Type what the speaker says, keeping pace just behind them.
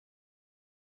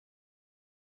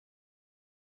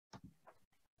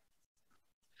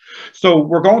So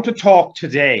we're going to talk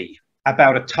today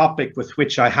about a topic with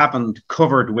which I haven't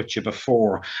covered with you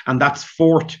before, and that's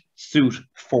fourth suit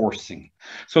forcing.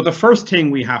 So the first thing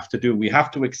we have to do, we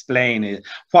have to explain is,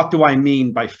 what do I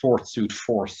mean by fourth suit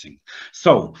forcing?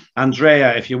 So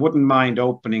Andrea, if you wouldn't mind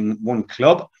opening one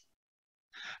club,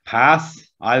 pass,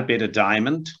 I'll bid a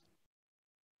diamond,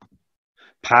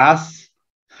 pass,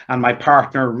 and my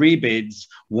partner rebids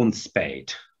one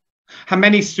spade. How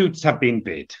many suits have been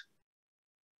bid?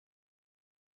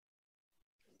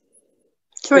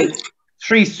 Three.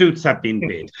 Three suits have been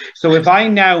bid. So if I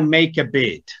now make a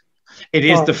bid, it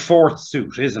is the fourth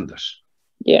suit, isn't it?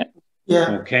 Yeah.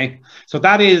 Yeah. Okay. So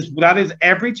that is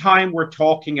every time we're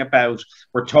talking about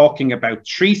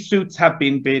three suits have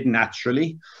been bid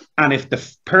naturally. And if the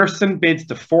person bids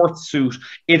the fourth suit,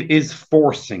 it is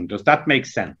forcing. Does that make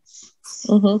sense?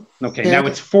 Mm-hmm. Okay. Yeah. Now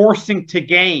it's forcing to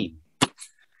gain.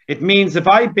 It means if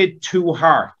I bid two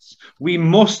hearts, we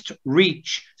must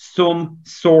reach some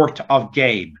sort of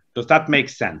game. Does that make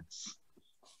sense?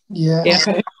 Yeah.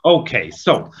 Okay,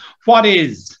 so what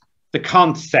is the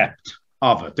concept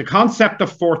of it? The concept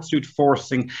of fourth suit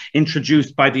forcing,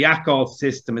 introduced by the Akal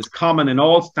system, is common in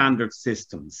all standard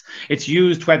systems. It's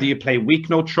used whether you play weak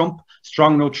no trump,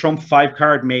 strong no trump,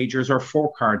 5-card majors, or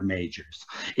 4-card majors.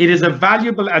 It is a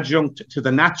valuable adjunct to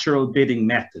the natural bidding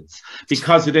methods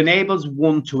because it enables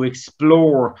one to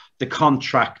explore the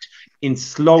contract in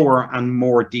slower and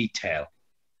more detail.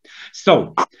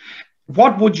 So,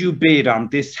 what would you bid on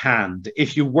this hand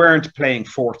if you weren't playing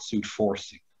fourth suit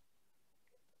forcing?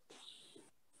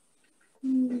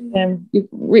 You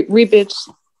rebid.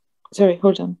 Sorry,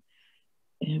 hold on.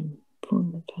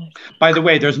 By the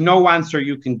way, there's no answer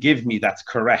you can give me that's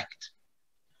correct.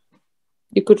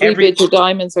 You could rebid your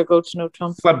diamonds or go to no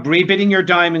trump. But rebidding your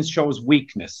diamonds shows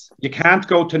weakness. You can't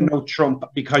go to no trump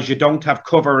because you don't have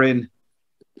cover in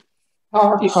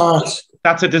hearts.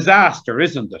 That's a disaster,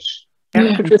 isn't it?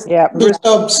 Yeah.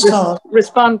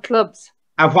 Respond clubs.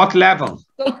 At what level?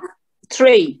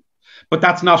 3. But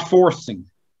that's not forcing.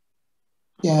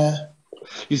 Yeah.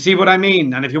 You see what I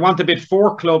mean? And if you want to bid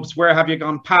 4 clubs, where have you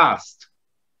gone past?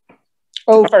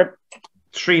 Over.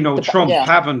 3 no trump,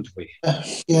 haven't we?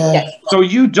 Yeah. So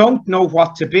you don't know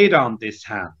what to bid on this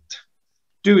hand,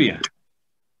 do you?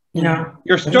 No.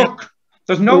 You're stuck.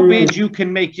 There's no bid you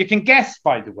can make. You can guess,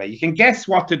 by the way. You can guess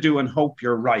what to do and hope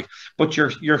you're right, but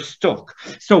you're stuck.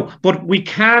 So, but we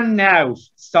can now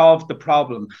solve the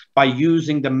problem by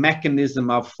using the mechanism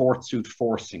of fourth suit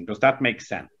forcing. Does that make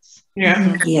sense?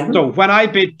 Yeah. Yeah. So when I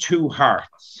bid 2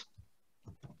 hearts,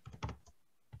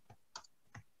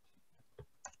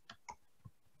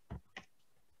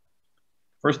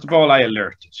 first of all, I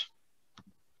alert it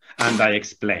and I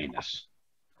explain it.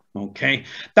 Okay,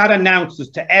 that announces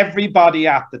to everybody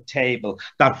at the table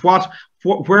that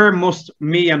where must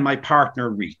me and my partner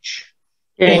reach?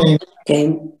 Game.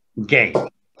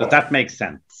 Does that make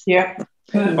sense? Yeah.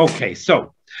 Okay,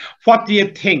 so what do you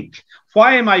think?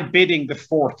 Why am I bidding the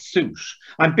fourth suit?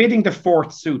 I'm bidding the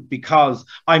fourth suit because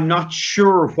I'm not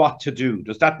sure what to do.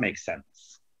 Does that make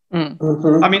sense?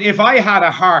 I mean, if I had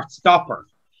a heart stopper,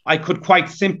 I could quite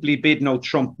simply bid no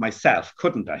trump myself,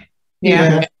 couldn't I?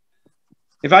 Yeah.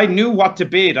 If I knew what to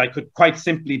bid, I could quite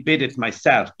simply bid it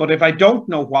myself. But if I don't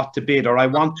know what to bid or I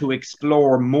want to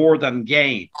explore more than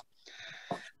gain,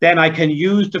 then I can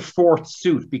use the fourth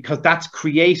suit because that's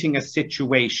creating a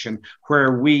situation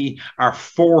where we are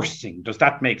forcing. Does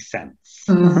that make sense?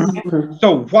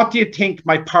 So what do you think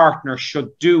my partner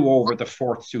should do over the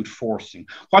fourth suit forcing?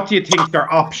 What do you think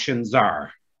their options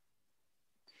are?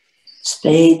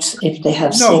 Spades if they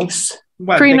have 6.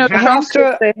 Well, they have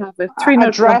to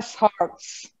address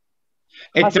hearts.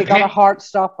 It depends. Got a heart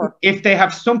stopper. If they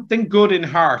have something good in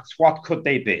hearts, what could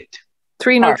they bid?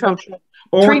 3 no trump.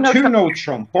 Or 2 no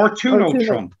trump. Or 2 no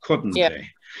trump, couldn't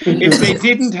they? If they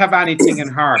didn't have anything in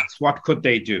hearts, what could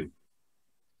they do?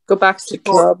 Go back to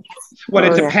club. Well,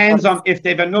 it depends on if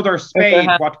they've another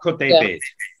spade, what could they bid?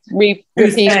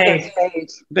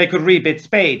 They could rebid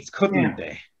spades, couldn't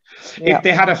they? If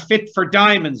they had a fit for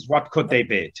diamonds, what could they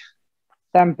bid?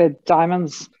 Then bid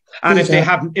diamonds. And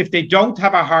if they don't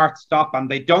have a heart stop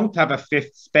and they don't have a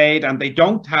 5th spade and they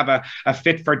don't have a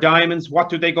fit for diamonds, what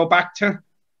do they go back to?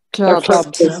 Clubs.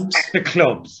 The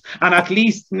clubs. And at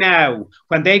least now,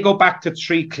 when they go back to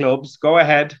 3 clubs, go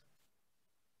ahead.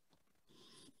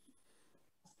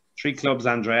 3 clubs,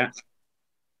 Andrea.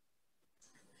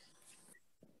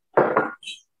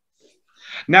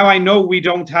 Now I know we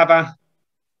don't have a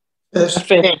No.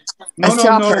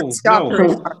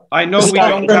 I know we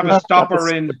don't have a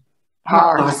stopper in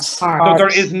hearts. So there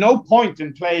is no point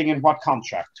in playing in what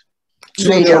contract?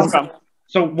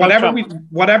 So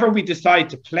whatever we decide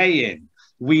to play in,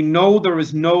 we know there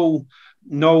is no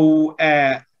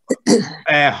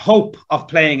hope of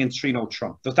playing in 3-no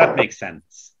trump. Does that make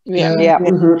sense? Yeah.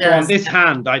 So on this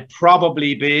hand, I'd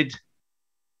probably bid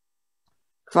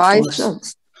 5.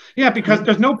 Yeah, because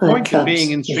there's no point in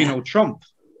being in 3-no trump.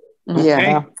 Okay?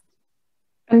 Yeah.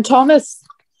 And Thomas,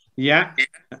 Yeah.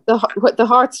 The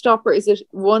heart stopper, is it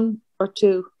 1 or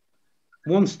 2?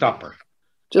 One stopper.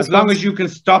 Just as long one. as you can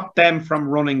stop them from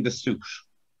running the suit.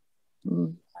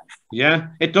 Mm. Yeah.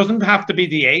 It doesn't have to be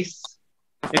the ace.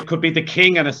 It could be the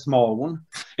king and a small one.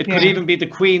 It could even be the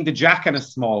queen, the jack, and a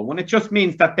small one. It just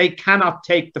means that they cannot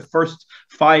take the first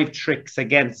 5 tricks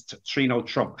against 3-no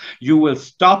trump. You will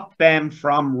stop them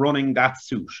from running that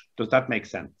suit. Does that make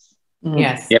sense?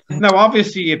 Yes. Yep. Now,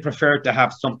 obviously, you'd prefer to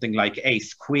have something like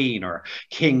ace, queen, or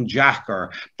king, jack,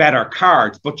 or better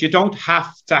cards, but you don't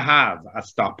have to have a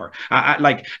stopper,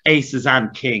 like aces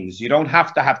and kings. You don't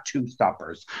have to have 2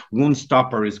 stoppers. 1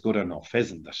 stopper is good enough,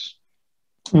 isn't it?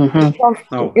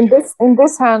 Oh. In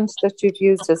this hand that you've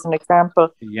used as an example,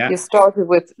 Yeah. you started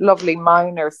with lovely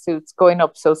minor suits going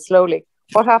up so slowly.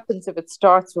 What happens if it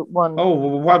starts with 1 Oh,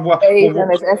 what spade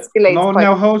and it escalates? No, quite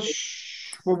now, quickly?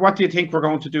 well, what do you think we're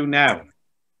going to do now?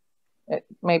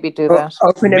 Maybe do that.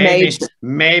 Open a maze.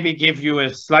 Maybe give you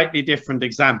a slightly different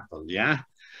example, yeah?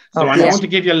 So I'm Okay. going to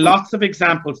give you lots of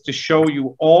examples to show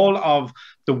you all of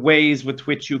the ways with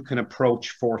which you can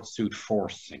approach 4th suit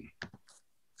forcing.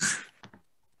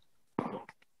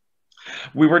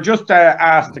 We were just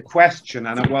asked a question,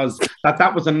 and it was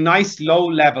that was a nice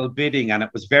low-level bidding, and it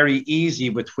was very easy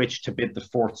with which to bid the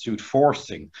 4th suit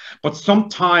forcing. But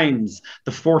sometimes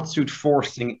the 4th suit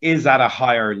forcing is at a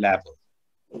higher level.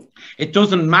 It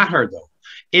doesn't matter, though.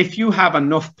 If you have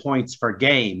enough points for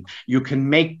game, you can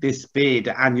make this bid,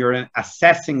 and you're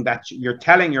assessing that you're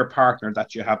telling your partner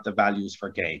that you have the values for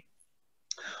game.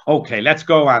 Okay, let's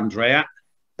go, Andrea.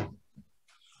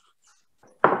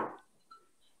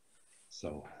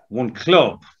 So 1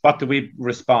 club. What do we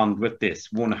respond with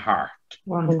this? 1 heart.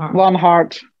 1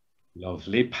 heart.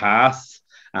 Lovely. Pass.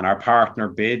 And our partner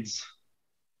bids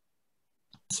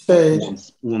Spade.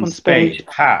 1 spade.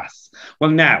 Pass.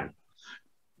 Well, now,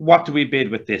 what do we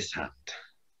bid with this hand?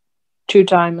 2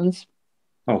 diamonds.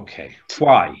 Okay.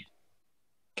 Why?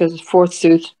 Because it's 4th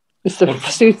suit. It's the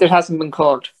suit that hasn't been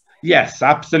called. Yes,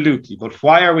 absolutely. But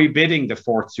why are we bidding the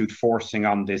 4th suit forcing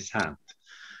on this hand?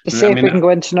 To see if we can go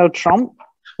into no trump.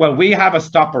 Well, we have a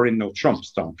stopper in no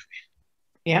trumps, don't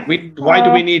we? Yeah. Why do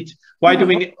we need?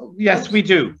 Yes, we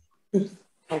do.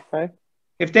 Okay.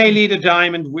 If they lead a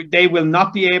diamond, they will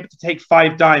not be able to take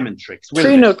 5 diamond tricks, will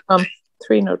 3-no trump.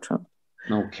 3-no trump.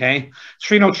 they? Okay.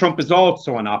 3-no trump is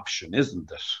also an option,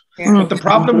 isn't it? Yeah. But the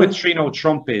problem with 3-no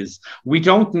trump is we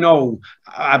don't know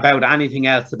about anything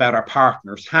else about our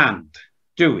partner's hand,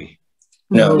 do we?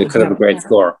 No, they could have a great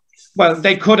score. Well,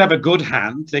 they could have a good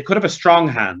hand. They could have a strong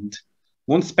hand.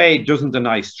 1 spade doesn't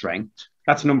deny strength.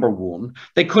 That's number 1.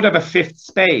 They could have a 5th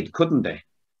spade, couldn't they?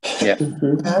 Yeah.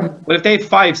 Well, if they have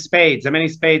 5 spades, how many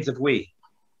spades have we?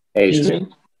 8.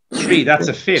 3, that's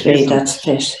a 5th. 3, isn't it? that's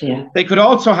 5, yeah. They could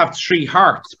also have 3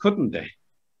 hearts, couldn't they?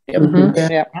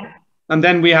 Yeah. And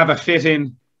then we have a fit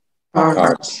in.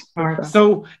 Hearts.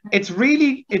 So it's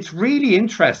really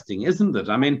interesting, isn't it?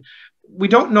 I mean, we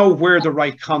don't know where the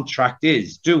right contract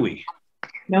is, do we?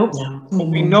 Nope. But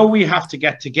we know we have to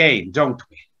get to game, don't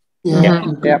we? Yeah.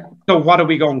 Yeah. So what are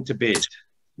we going to bid?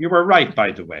 You were right,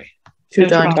 by the way. 2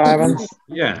 diamonds.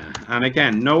 Yeah. And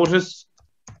again, notice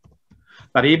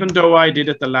that even though I did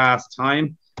it the last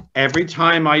time, every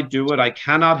time I do it, I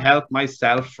cannot help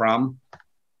myself from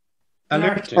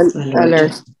alerting.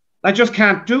 Alert. I just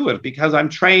can't do it because I'm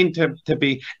trained to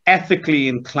be ethically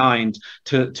inclined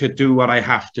to do what I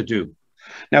have to do.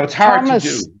 Now, it's hard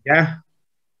Thomas, to do. Yeah.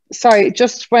 Sorry,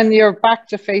 just when you're back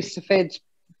to face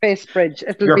bridge,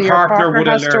 it'll Your be partner would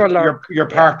has to alert. Your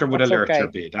partner would that's alert okay. your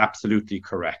bid. Absolutely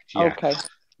correct. Yeah. Okay.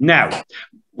 Now,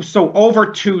 so over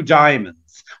 2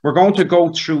 diamonds, we're going to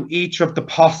go through each of the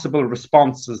possible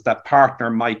responses that partner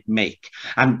might make.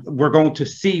 And we're going to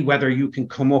see whether you can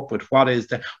come up with what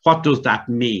does that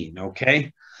mean,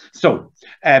 okay? So,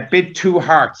 bid 2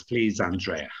 hearts, please,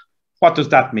 Andrea. What does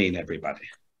that mean, everybody?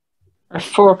 Or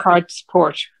 4-card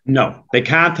support. No, they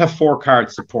can't have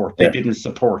 4-card support. They didn't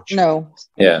support you. No,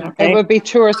 Yeah. it would be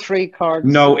 2 or 3 cards.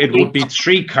 No, it would be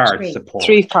 3-card support.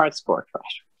 3-card support,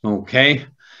 right? Okay.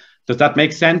 Does that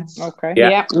make sense? Okay.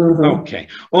 Yeah. Okay.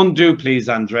 Undo, please,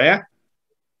 Andrea.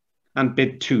 And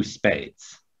bid 2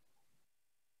 spades.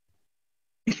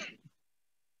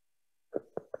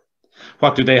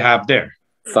 What do they have there?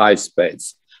 5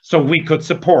 spades. So we could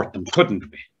support them, couldn't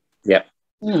we? Yeah.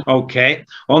 Okay,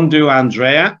 undo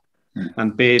Andrea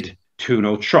and bid 2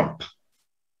 no trump.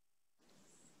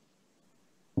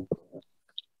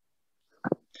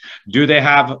 Do they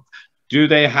have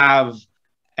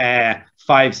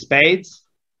 5 spades?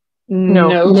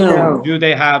 No. Do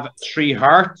they have 3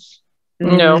 hearts?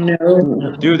 No.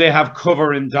 No. Do they have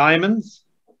cover in diamonds?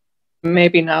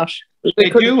 Maybe not. They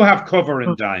do have cover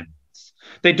in diamonds.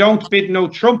 They don't bid no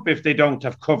trump if they don't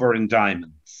have cover in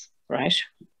diamonds. Right.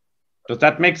 Does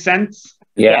that make sense?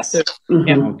 Yes.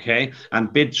 Okay.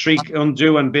 And bid 3,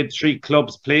 undo and bid 3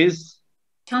 clubs, please.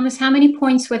 Thomas, how many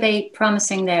points were they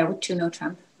promising there with 2 no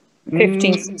trump?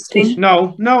 15, 16.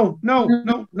 No.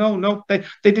 They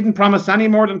didn't promise any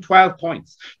more than 12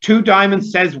 points. 2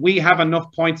 diamonds says we have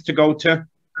enough points to go to.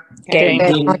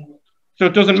 Game. So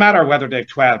it doesn't matter whether they've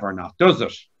 12 or not, does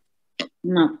it?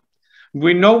 No.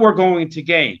 We know we're going to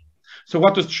game. So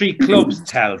what does 3 clubs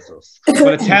tells us?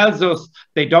 Well, it tells us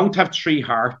they don't have 3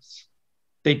 hearts.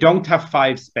 They don't have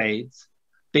 5 spades.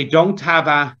 They don't have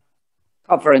a...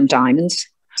 Cover in diamonds.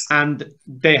 And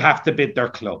they have to bid their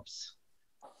clubs.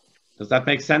 Does that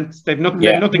make sense? They've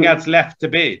Yeah. nothing else left to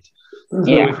bid.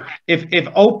 Yeah. So if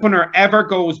opener ever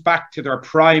goes back to their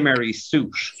primary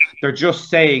suit, they're just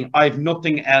saying, I've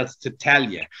nothing else to tell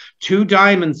you. 2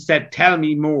 diamonds said, tell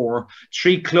me more.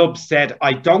 3 clubs said,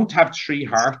 I don't have 3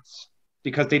 hearts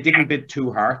because they didn't bid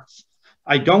 2 hearts.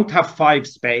 I don't have 5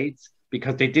 spades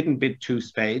because they didn't bid 2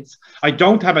 spades. I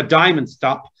don't have a diamond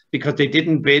stop because they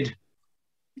didn't bid.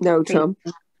 No trump.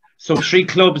 So 3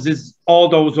 clubs is all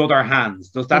those other hands.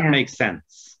 Does that make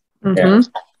sense? Yeah.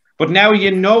 But now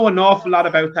you know an awful lot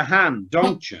about the hand,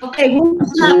 don't you? Okay,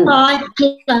 wouldn't have 5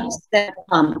 clubs there,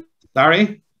 Thomas?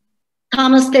 Sorry?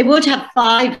 Thomas, they would have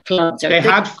 5 clubs. They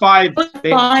had 5. Would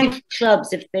 5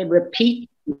 clubs if they repeat.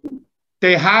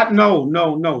 They had,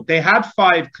 no. They had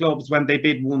 5 clubs when they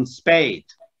bid 1 spade.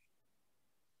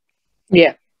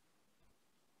 Yeah.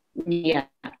 Yeah.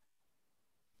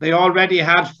 They already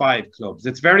had 5 clubs.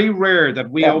 It's very rare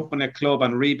that we open a club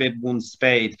and rebid 1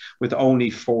 spade with only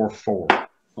 4-4.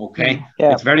 Okay,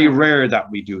 it's very rare that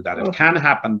we do that. It can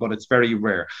happen, but it's very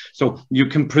rare. So you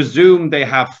can presume they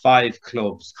have 5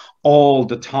 clubs all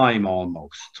the time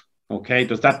almost. Okay,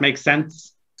 does that make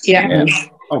sense? Yeah.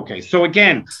 Okay, so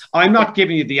again, I'm not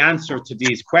giving you the answer to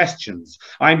these questions.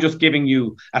 I'm just giving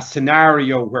you a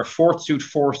scenario where 4th suit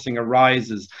forcing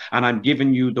arises, and I'm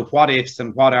giving you the what ifs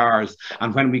and what ares.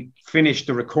 And when we finish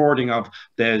the recording of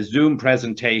the Zoom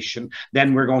presentation,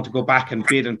 then we're going to go back and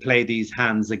bid and play these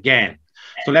hands again.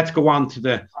 So let's go on to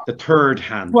the 3rd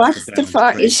hand. What's the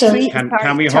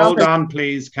Can we hold on,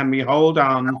 please? Can we hold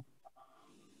on?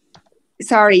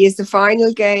 Sorry, is the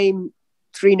final game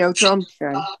 3 no trump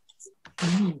then?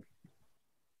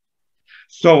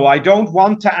 So I don't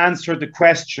want to answer the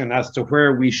question as to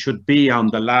where we should be on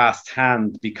the last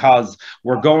hand, because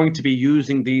we're going to be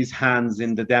using these hands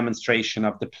in the demonstration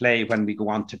of the play when we go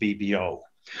on to BBO.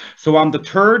 So on the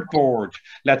 3rd board,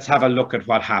 let's have a look at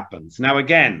what happens. Now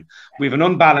again, we have an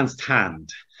unbalanced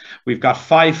hand. We've got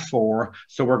 5-4,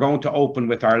 so we're going to open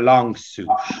with our long suit.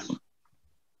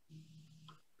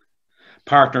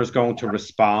 Partner's going to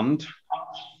respond.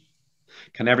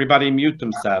 Can everybody mute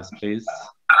themselves, please?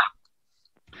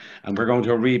 And we're going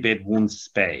to rebid 1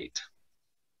 spade.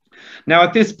 Now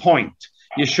at this point,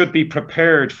 you should be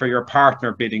prepared for your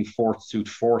partner bidding 4th suit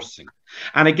forcing.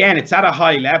 And again, it's at a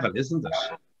high level, isn't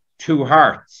it? 2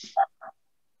 hearts.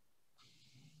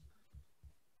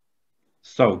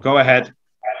 So go ahead.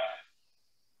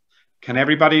 Can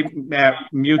everybody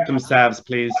mute themselves,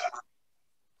 please?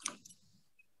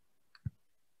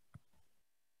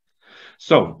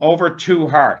 So over 2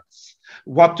 hearts,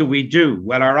 what do we do?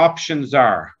 Well, our options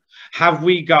are, have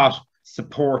we got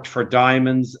support for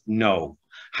diamonds? No.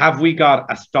 Have we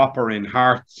got a stopper in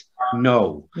hearts?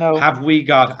 No. Have we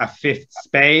got a 5th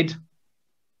spade?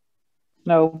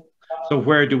 No. So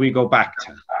where do we go back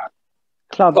to?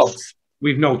 Clubs.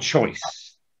 We've no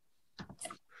choice.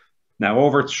 Now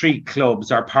over 3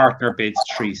 clubs, our partner bids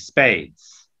 3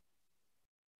 spades.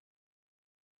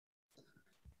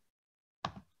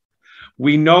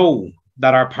 We know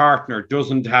that our partner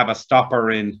doesn't have a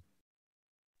stopper in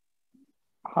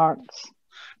hearts.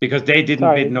 Because they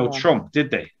didn't bid no trump, did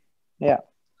they? Yeah.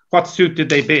 What suit did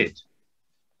they bid?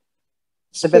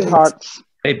 They bid hearts.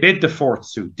 They bid the 4th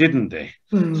suit, didn't they?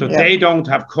 So they don't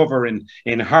have cover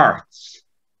in hearts.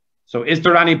 So is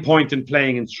there any point in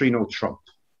playing in 3 no trump?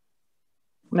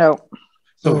 No.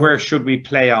 So where should we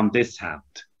play on this hand?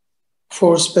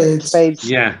 4 spades.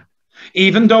 Yeah.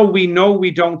 Even though we know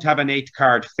we don't have an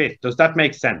 8-card 5th, does that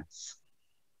make sense?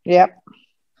 Yeah.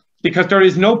 Because there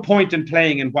is no point in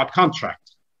playing in what contract?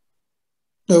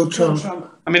 No trump.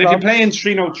 I mean, if you're playing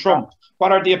three no trump,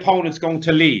 what are the opponents going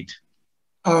to lead?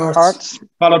 Hearts.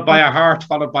 Followed by a heart,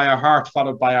 followed by a heart,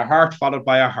 followed by a heart, followed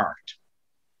by a heart.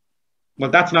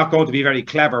 Well, that's not going to be very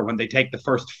clever when they take the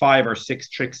first 5 or 6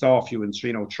 tricks off you in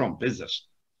three no trump, is it?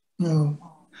 No.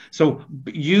 So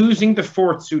using the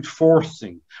fourth suit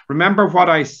forcing, remember what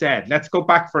I said. Let's go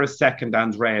back for a second,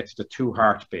 Andrea, to the 2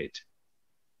 heart bid.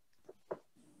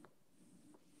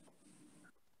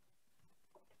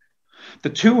 The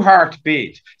 2 heart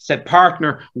bid said,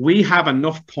 partner, we have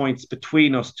enough points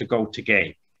between us to go to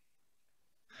game.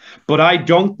 But I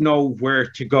don't know where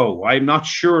to go. I'm not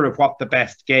sure of what the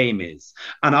best game is.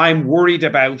 And I'm worried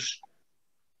about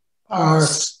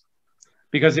Hearts.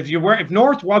 Because if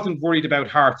North wasn't worried about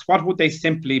hearts, what would they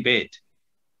simply bid?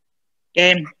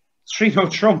 Game. Three no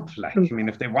trump, like, I mean,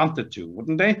 if they wanted to,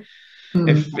 wouldn't they?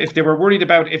 If they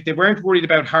weren't worried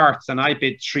about hearts and I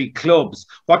bid 3 clubs,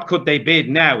 what could they bid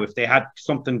now if they had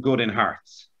something good in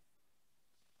hearts?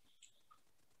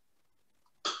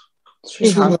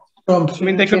 Trump. I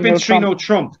mean, they could bid 3 no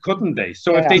trump, couldn't they?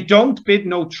 So if they don't bid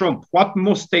no trump, what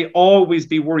must they always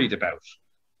be worried about?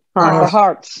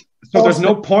 Hearts. So there's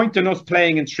no point in us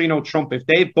playing in 3 no trump if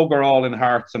they bugger all in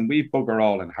hearts and we bugger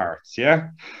all in hearts, yeah?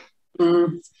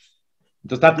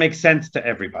 Does that make sense to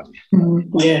everybody?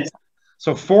 Yes.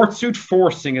 So fourth suit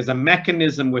forcing is a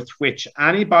mechanism with which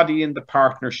anybody in the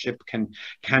partnership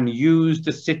can use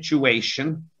the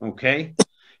situation, okay?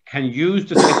 Can use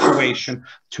the situation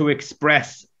to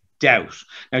express doubt.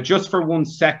 Now, just for 1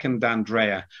 second,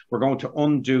 Andrea, we're going to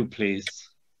undo, please.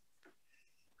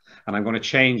 And I'm going to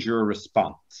change your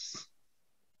response.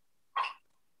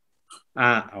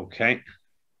 Okay.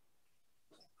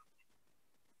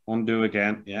 Undo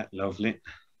again. Yeah, lovely.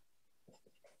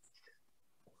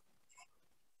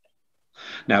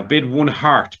 Now, bid 1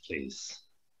 heart, please.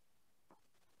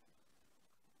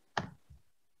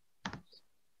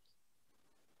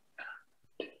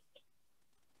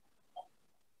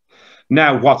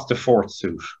 Now, what's the fourth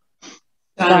suit?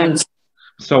 Diamonds.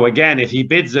 So again, if he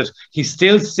bids it, he's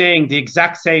still saying the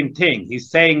exact same thing.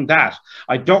 He's saying that.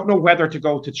 I don't know whether to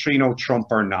go to 3 no trump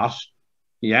or not.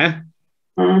 Yeah?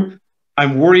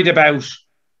 I'm worried about...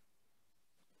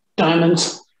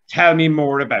 Diamonds. Tell me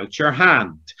more about your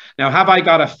hand. Now, have I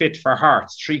got a fit for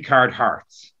hearts? 3-card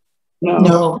hearts?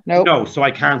 No. No, so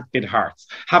I can't bid hearts.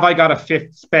 Have I got a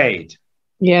 5th spade?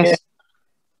 Yes.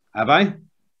 Have I?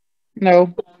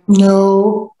 No.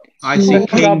 No. I see King,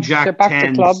 Clubs. Jack, You're back to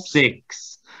 10, clubs.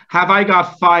 6. Have I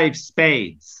got 5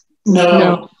 spades?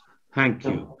 No. Thank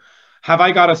you. Have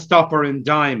I got a stopper in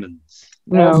diamonds?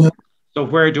 No. So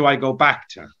where do I go back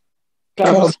to?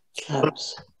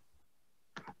 Clubs.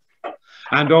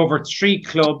 And over 3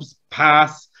 clubs,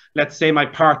 pass. Let's say my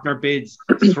partner bids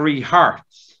 3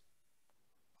 hearts.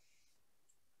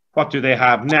 What do they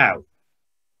have now?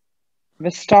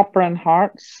 The stopper and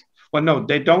hearts. Well, no,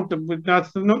 they don't.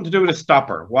 That's nothing to do with a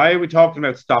stopper. Why are we talking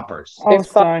about stoppers? Oh,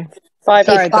 sorry. 5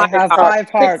 Sorry, they have 5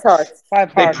 hearts. 6 hearts.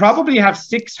 5 They hearts. probably have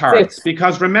 6 hearts 6.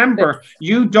 because remember,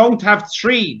 you don't have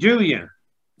 3, do you?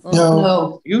 No.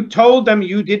 No. You told them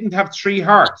you didn't have 3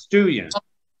 hearts, do you?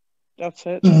 That's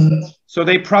it. So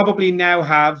they probably now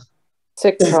have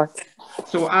 6 hearts.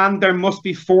 So, and there must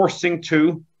be forcing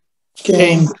too.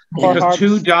 Game. Because hearts.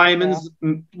 2 diamonds,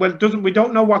 well, we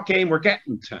don't know what game we're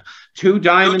getting to. 2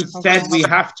 diamonds said we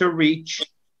have to reach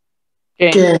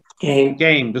Game.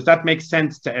 game. Does that make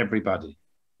sense to everybody?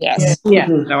 Yes. Yeah.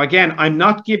 Now, again, I'm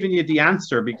not giving you the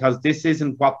answer because this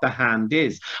isn't what the hand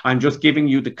is. I'm just giving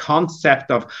you the concept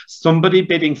of somebody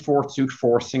bidding fourth suit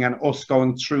forcing and us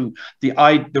going through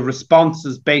the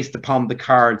responses based upon the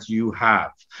cards you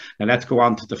have. Now, let's go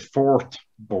on to the 4th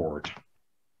board.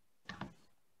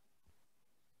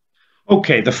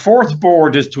 Okay, the 4th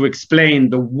board is to explain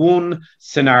the one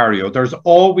scenario. There's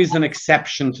always an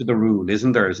exception to the rule,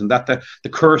 isn't there? Isn't that the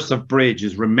curse of bridge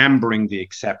is remembering the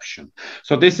exception?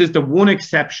 So this is the one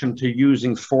exception to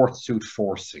using 4th suit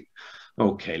forcing.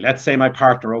 Okay, let's say my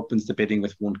partner opens the bidding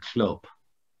with 1 club.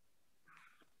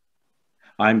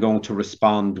 I'm going to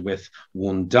respond with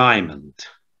 1 diamond.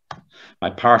 My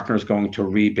partner is going to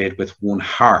rebid with 1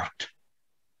 heart.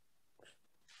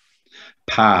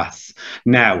 Pass.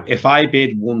 Now, if I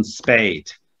bid 1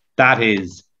 spade, that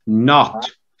is not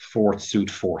 4th suit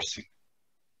forcing.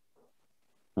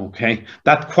 Okay,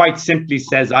 that quite simply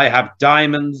says I have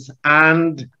diamonds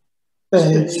and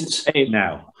Spades.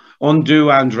 now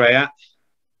undo, Andrea,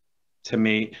 to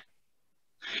me.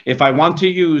 If I want to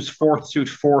use 4th suit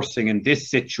forcing in this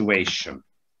situation,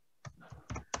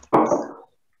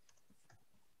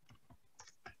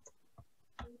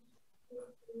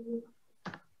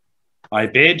 I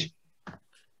bid.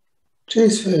 3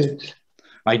 spades.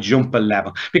 I jump a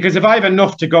level. Because if I have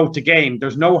enough to go to game,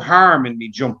 there's no harm in me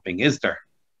jumping, is there?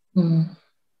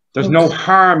 There's no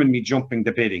harm in me jumping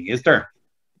the bidding, is there?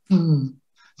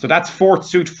 So that's fourth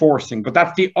suit forcing, but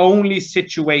that's the only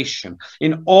situation.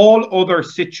 In all other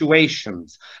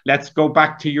situations, let's go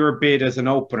back to your bid as an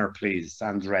opener, please,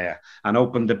 Andrea, and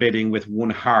open the bidding with 1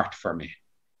 heart for me.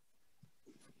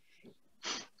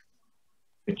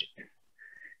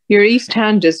 Your east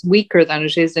hand is weaker than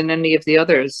it is in any of the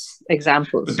others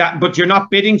examples. But you're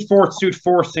not bidding fourth suit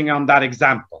forcing on that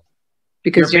example.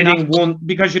 Because you're bidding one,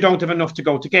 because you don't have enough to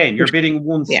go to game. You're bidding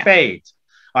 1 spade.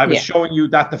 I was showing you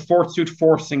that the fourth suit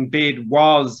forcing bid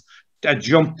was a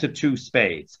jump to 2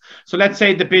 spades. So let's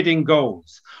say the bidding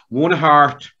goes 1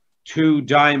 heart, 2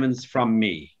 diamonds from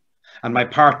me, and my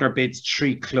partner bids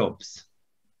 3 clubs.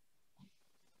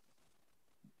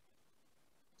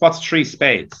 What's 3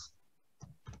 spades?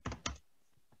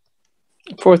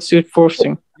 Fourth suit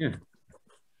forcing. Yeah.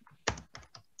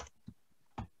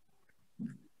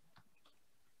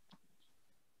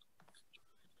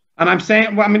 And I'm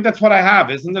saying, well, I mean, that's what I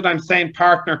have, isn't it? I'm saying,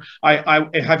 partner, I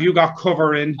have you got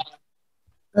cover in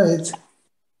Spades.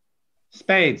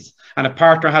 Spades. And a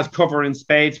partner has cover in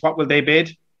spades. What will they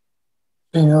bid?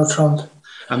 3-no trump.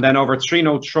 And then over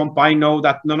 3-no trump, I know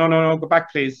that, no, go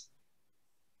back, please.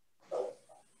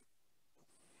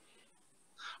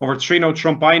 Over 3-no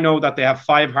trump, I know that they have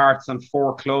 5 hearts and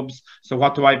 4 clubs. So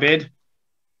what do I bid?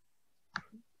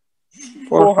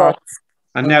 4 hearts.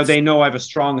 And now they know I have a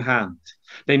strong hand.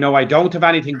 They know I don't have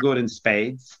anything good in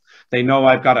spades. They know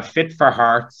I've got a fit for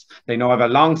hearts. They know I have a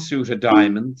long suit of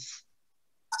diamonds.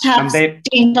 Have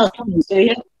 16 plus points, do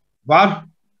you? What?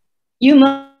 You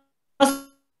must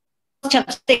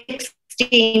have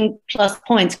 16 plus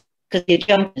points because you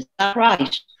jumped. Is that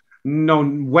right? No,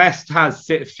 West has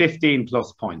 15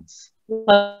 plus points.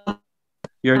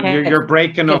 You're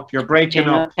breaking up. You're breaking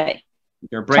up. Okay.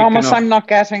 You're breaking Thomas, up. I'm not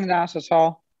getting that at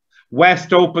all.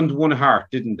 West opened 1 heart,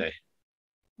 didn't they?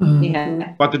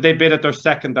 Yeah. What did they bid at their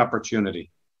second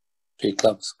opportunity? 3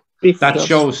 clubs. That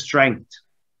shows strength.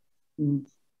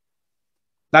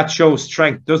 That shows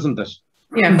strength, doesn't it?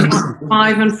 Yeah,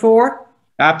 5 and 4.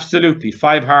 Absolutely.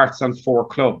 5 hearts and 4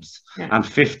 clubs and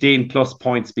 15 plus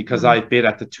points because I bid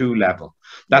at the 2 level.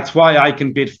 That's why I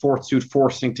can bid fourth suit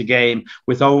forcing to game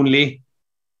with only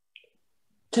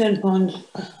 10 points.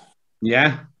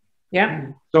 Yeah. Yeah.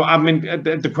 So, I mean,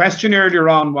 the question earlier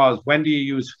on was, when do you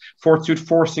use fourth suit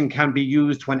forcing? Can be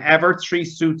used whenever 3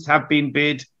 suits have been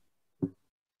bid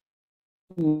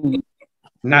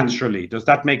naturally. Does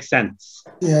that make sense?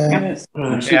 Yeah.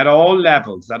 At all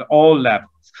levels, at all levels.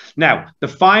 Now, the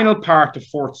final part of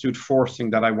fourth suit forcing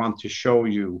that I want to show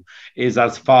you is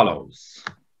as follows.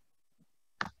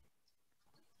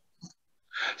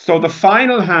 So the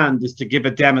final hand is to give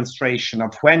a demonstration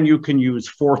of when you can use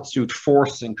fourth suit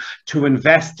forcing to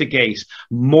investigate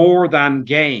more than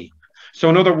game. So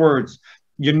in other words,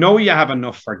 you know you have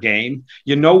enough for game,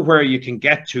 you know where you can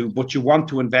get to, but you want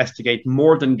to investigate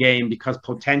more than game because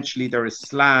potentially there is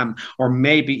slam or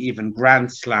maybe even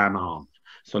grand slam on.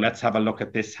 So let's have a look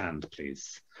at this hand,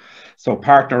 please. So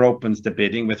partner opens the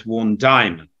bidding with 1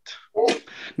 diamond.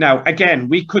 Now, again,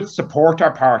 we could support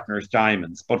our partner's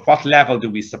diamonds, but what level do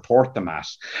we support them at?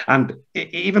 And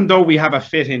even though we have a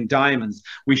fit in diamonds,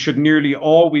 we should nearly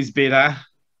always bid a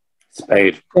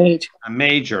spade. A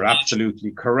major,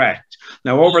 absolutely correct.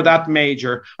 Now, over that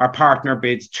major, our partner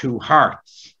bids 2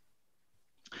 hearts.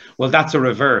 Well, that's a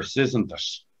reverse, isn't it?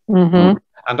 Mm-hmm.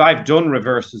 And I've done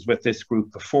reverses with this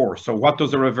group before. So what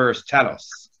does a reverse tell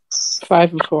us?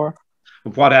 5 and 4.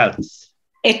 What else?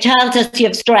 It tells us you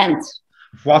have strength.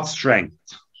 What strength?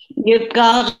 You've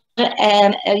got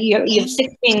you've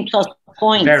 16 plus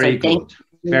points. Very good.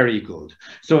 Very good.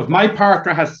 So if my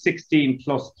partner has 16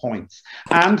 plus points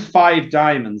and 5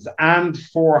 diamonds and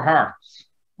 4 hearts,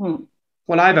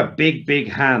 well, I have a big, big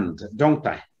hand, don't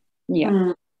I?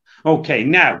 Yeah. Okay,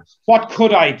 now, what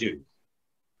could I do?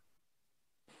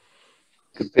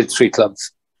 Could bid 3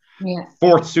 clubs. Yeah.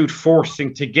 Fourth suit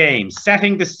forcing to game,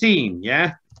 setting the scene,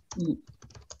 yeah?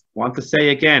 Want to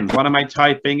say again, what am I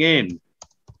typing in?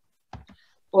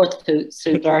 Fourth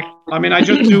suit. I mean, I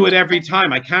just do it every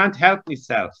time. I can't help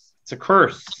myself. It's a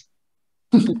curse.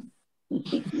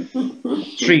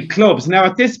 3 clubs. Now,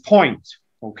 at this point,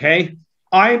 okay,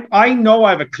 I know I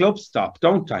have a club stop,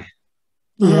 don't I?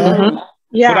 Mm-hmm.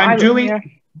 Yeah.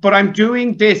 But I'm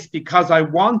doing this because I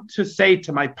want to say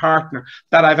to my partner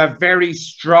that I have a very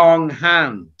strong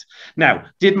hand. Now,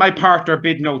 did my partner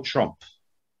bid no trump?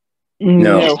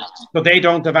 No. So they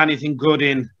don't have anything good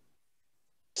in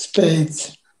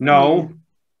Spades. no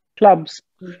Clubs.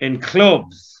 in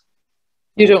clubs.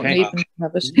 You don't Okay. need them to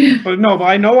have it. But no, but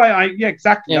I know yeah,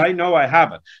 exactly. Yeah. I know I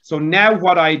have it. So now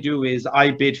what I do is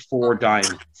I bid 4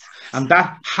 diamonds. And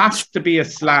that has to be a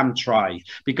slam try,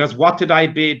 because what did I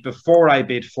bid before I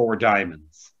bid 4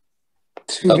 diamonds?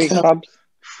 Three clubs.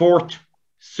 Fort,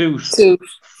 suit, Suit,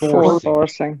 forcing.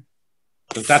 Forcing.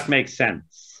 Does that make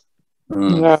sense?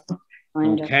 Yeah.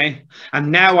 Okay.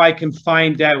 And now I can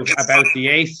find out about the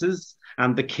aces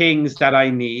and the kings that I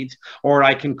need, or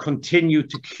I can continue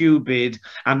to Q bid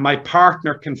and my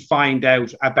partner can find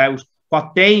out about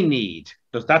what they need.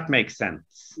 Does that make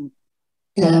sense?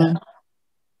 Yeah.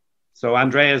 So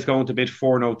Andrea is going to bid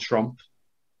 4 no trump.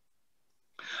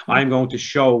 I'm going to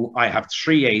show I have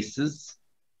 3 aces.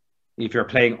 If you're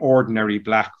playing ordinary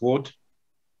Blackwood,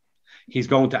 he's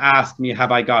going to ask me,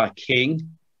 have I got a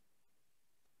king?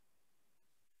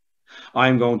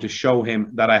 I'm going to show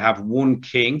him that I have 1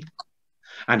 king,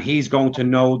 and he's going to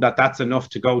know that that's enough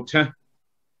to go to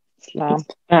Slam.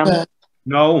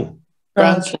 no.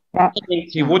 Grand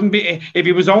He wouldn't be, if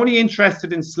he was only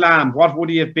interested in slam, what would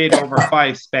he have bid over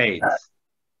 5 spades?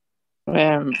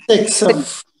 6 of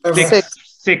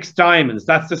Six diamonds.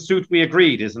 That's the suit we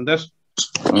agreed, isn't it?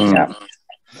 Yeah.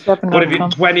 But if he,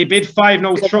 when he bid 5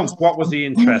 no trump, what was he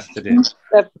interested in?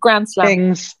 Grand Slam.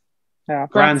 Kings. Yeah.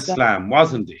 Grand slam,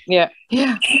 wasn't he? Yeah.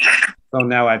 Yeah. So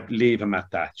now I leave him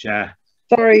at that, yeah.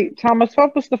 Sorry, Thomas,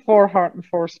 what was the 4 heart and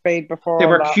 4 spade before They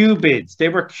all were that? Q bids. They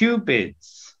were Q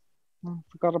bids. Oh,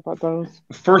 forgot about those.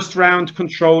 First round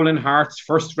control in hearts,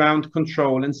 first round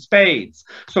control in spades.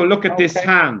 So look at this Okay.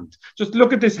 hand. Just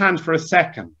look at this hand for a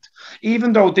second.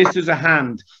 Even though this is a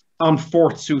hand on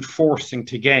 4th suit forcing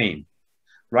to game,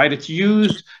 right? It's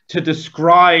used to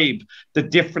describe the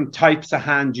different types of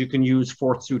hand you can use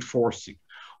 4th suit forcing.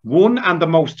 One and the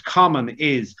most common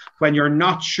is when you're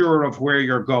not sure of where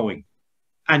you're going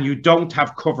and you don't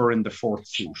have cover in the 4th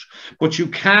suit. But you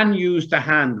can use the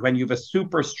hand when you have a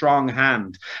super strong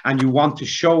hand and you want to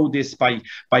show this by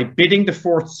bidding the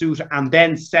 4th suit and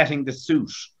then setting the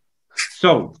suit.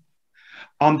 So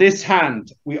on this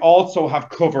hand, we also have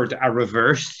covered a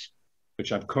reverse,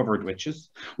 which I've covered with you.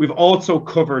 We've also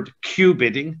covered Q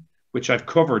bidding, which I've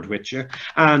covered with you.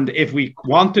 And if we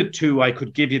wanted to, I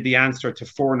could give you the answer to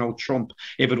 4 no trump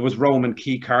if it was Roman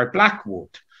key card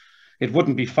Blackwood. It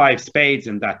wouldn't be 5 spades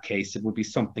in that case. It would be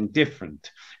something different.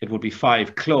 It would be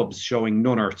 5 clubs showing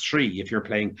none or 3 if you're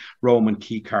playing Roman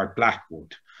key card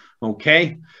Blackwood.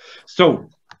 Okay? So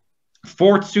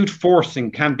 4th suit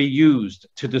forcing can be used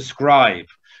to describe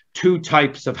 2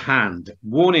 types of hand.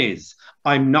 One is,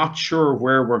 I'm not sure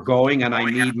where we're going and I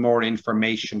need more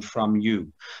information from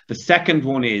you. The second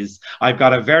one is, I've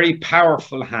got a very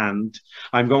powerful hand.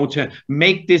 I'm going to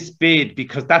make this bid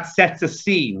because that sets a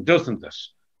scene, doesn't it?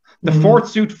 The 4th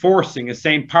suit forcing is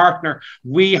saying, partner,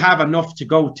 we have enough to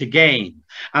go to game.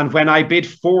 And when I bid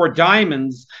 4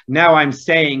 diamonds, now I'm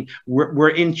saying we're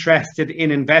interested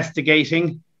in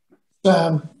investigating.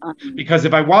 Because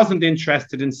if I wasn't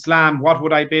interested in slam, what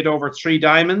would I bid over 3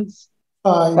 diamonds?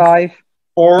 5.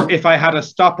 Or if I had a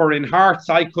stopper in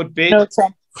hearts, I could bid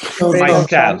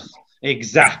myself.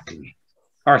 Exactly.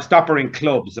 Or stopper in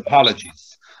clubs, apologies.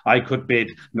 I could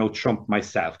bid no trump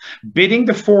myself. Bidding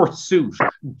the 4th suit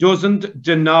doesn't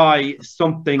deny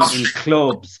something in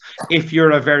clubs if you're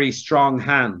a very strong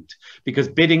hand, because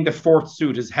bidding the 4th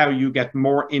suit is how you get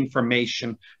more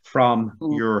information from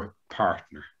your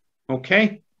partner.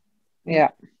 Okay? Yeah.